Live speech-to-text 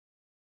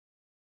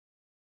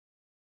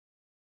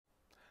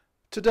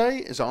Today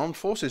is Armed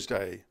Forces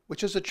Day,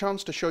 which is a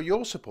chance to show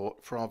your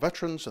support for our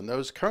veterans and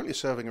those currently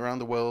serving around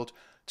the world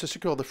to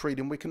secure the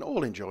freedom we can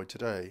all enjoy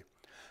today.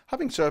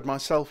 Having served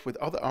myself with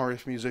other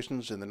RAF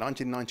musicians in the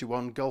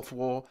 1991 Gulf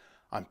War,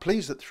 I'm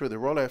pleased that through the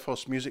Royal Air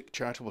Force Music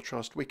Charitable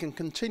Trust we can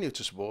continue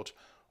to support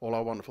all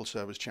our wonderful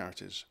service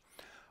charities.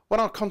 When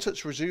our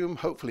concerts resume,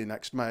 hopefully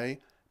next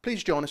May,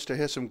 please join us to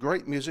hear some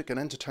great music and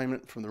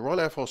entertainment from the Royal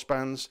Air Force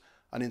bands,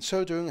 and in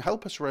so doing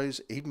help us raise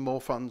even more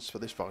funds for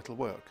this vital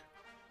work.